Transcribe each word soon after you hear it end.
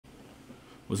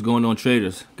What's going on,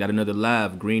 traders? Got another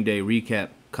live Green Day recap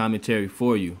commentary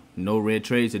for you. No red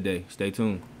trades today. Stay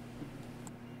tuned.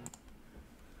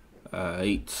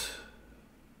 Alright.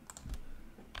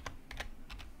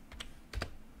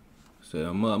 So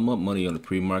I'm up money on the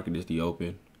pre-market. It's the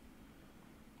open.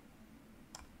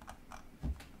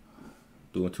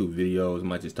 Doing 2 videos.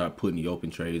 Might just start putting the open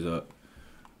trades up.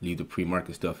 Leave the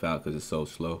pre-market stuff out because it's so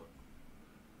slow.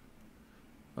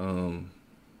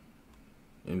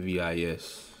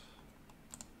 MVIS.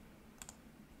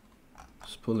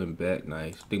 Just pulling back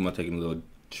nice. Think about taking a little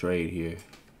trade here.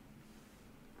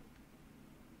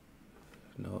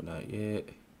 No, not yet.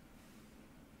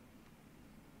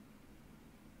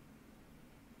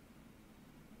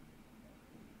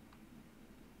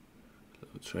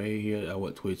 Little trade here. I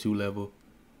want 22 level.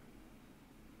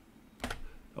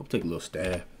 I'll take a little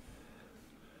stab.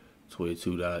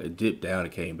 $22. It dipped down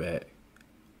and came back.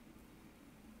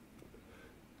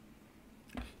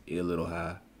 A little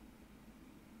high.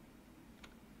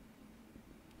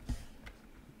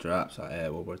 Drops, I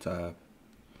add one more time.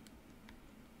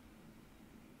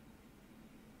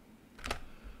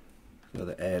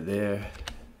 Another add there.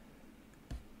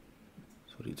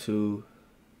 22.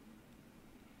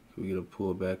 Can we get a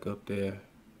pull back up there?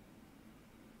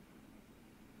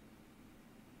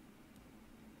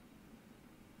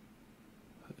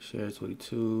 Share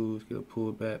 22. Let's get a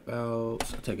pull back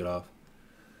bounce. I'll take it off.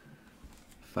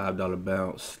 $5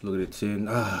 bounce. Look at it, 10.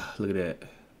 Ah, look at that.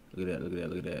 Look at that. Look at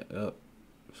that. Look at that. Up.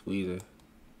 Squeezing.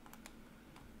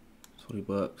 20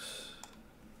 bucks.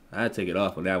 I had to take it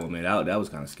off on that one, man. That was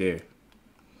kind of scary.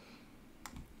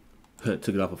 Took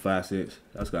it off for 5 cents.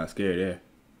 That was kind of scary there.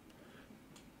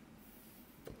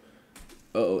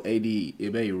 Uh-oh,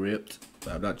 ADMA ripped.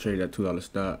 But I'm not trading that $2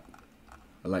 stop.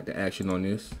 I like the action on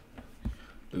this.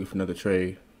 Looking for another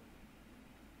trade.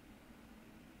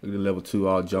 Look at the level 2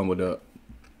 all jumbled up.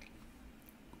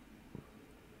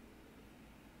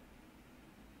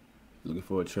 Looking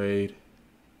for a trade.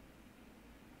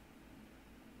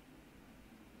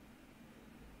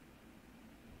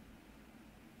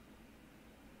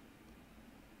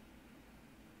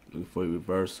 Looking for a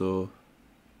reversal.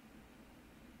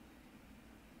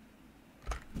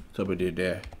 Somebody did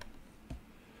there.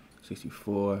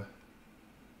 64.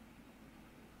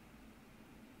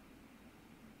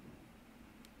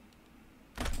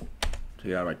 Check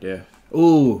it out right there.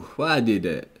 Ooh, why I did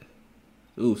that?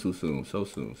 Ooh, so soon, so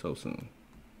soon, so soon.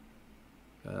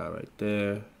 Got out right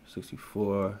there.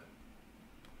 64.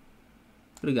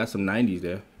 Could have got some 90s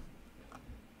there.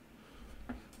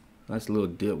 Nice little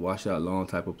dip, washout long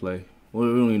type of play. Well,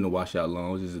 we don't even know washout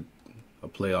long. It's just a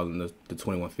play out in the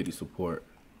 2150 support.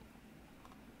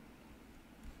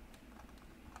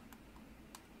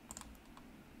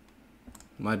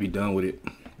 Might be done with it.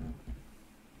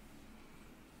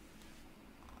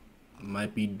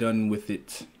 Might be done with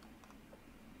it.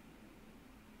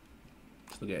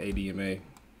 Let's look at ADMA.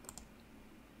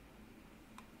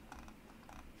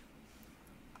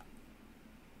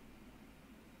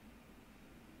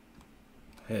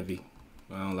 Heavy.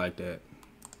 I don't like that.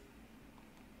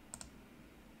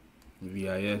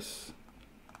 VIS.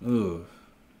 Ooh.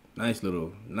 Nice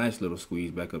little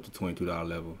squeeze back up to $22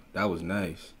 level. That was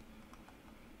nice.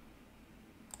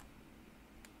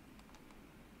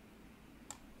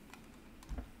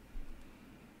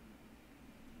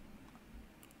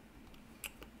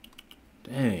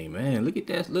 Dang, man, look at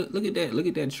that. Look at that. Look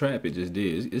at that trap it just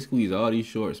did. It squeezed all these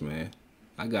shorts, man.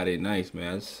 I got it nice,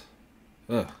 man. It's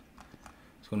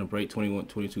gonna break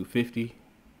 2250.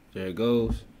 There it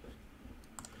goes.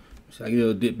 So I get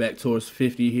a dip back towards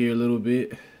 50 here a little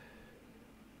bit.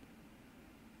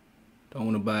 Don't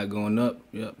want to buy it going up.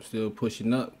 Yep, still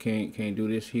pushing up. Can't do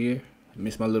this here.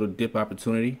 Missed my little dip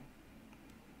opportunity.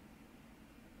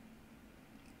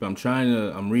 But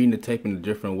I'm reading the tape in a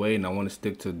different way, and I want to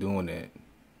stick to doing that.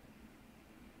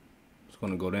 It's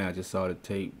gonna go down. I just saw the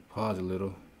tape. Pause a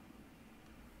little.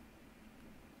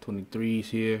 23s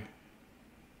here.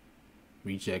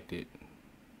 Rejected.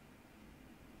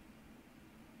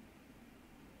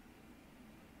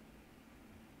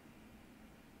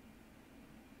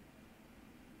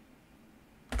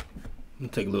 I'm gonna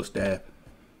take a little stab.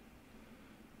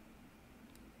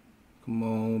 Come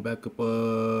on, back up.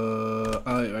 Oh,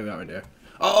 right there.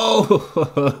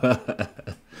 Oh!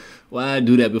 Why I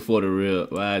do that before the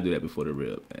rip? Why I do that before the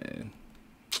rip, man?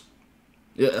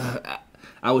 Yeah,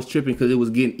 I was tripping because it was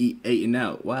getting 8 and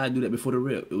out. Why I do that before the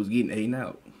rip? It was getting 8 and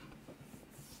out.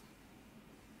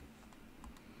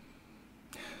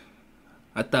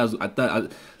 I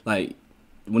thought, like,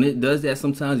 when it does that,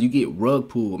 sometimes you get rug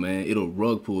pull, man. It'll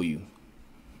rug pull you.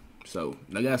 So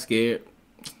I got scared.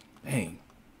 Dang.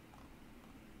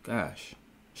 Gosh,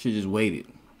 should just waited.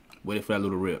 Waited for that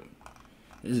little rip.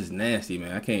 This is nasty,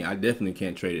 man. I definitely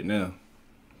can't trade it now.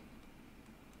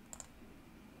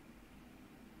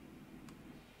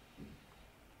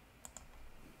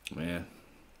 Man.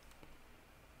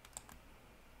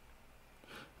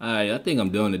 Alright, I think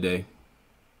I'm done today.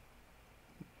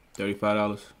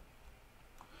 $35.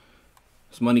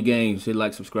 It's Money Games. Hit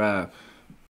like, subscribe.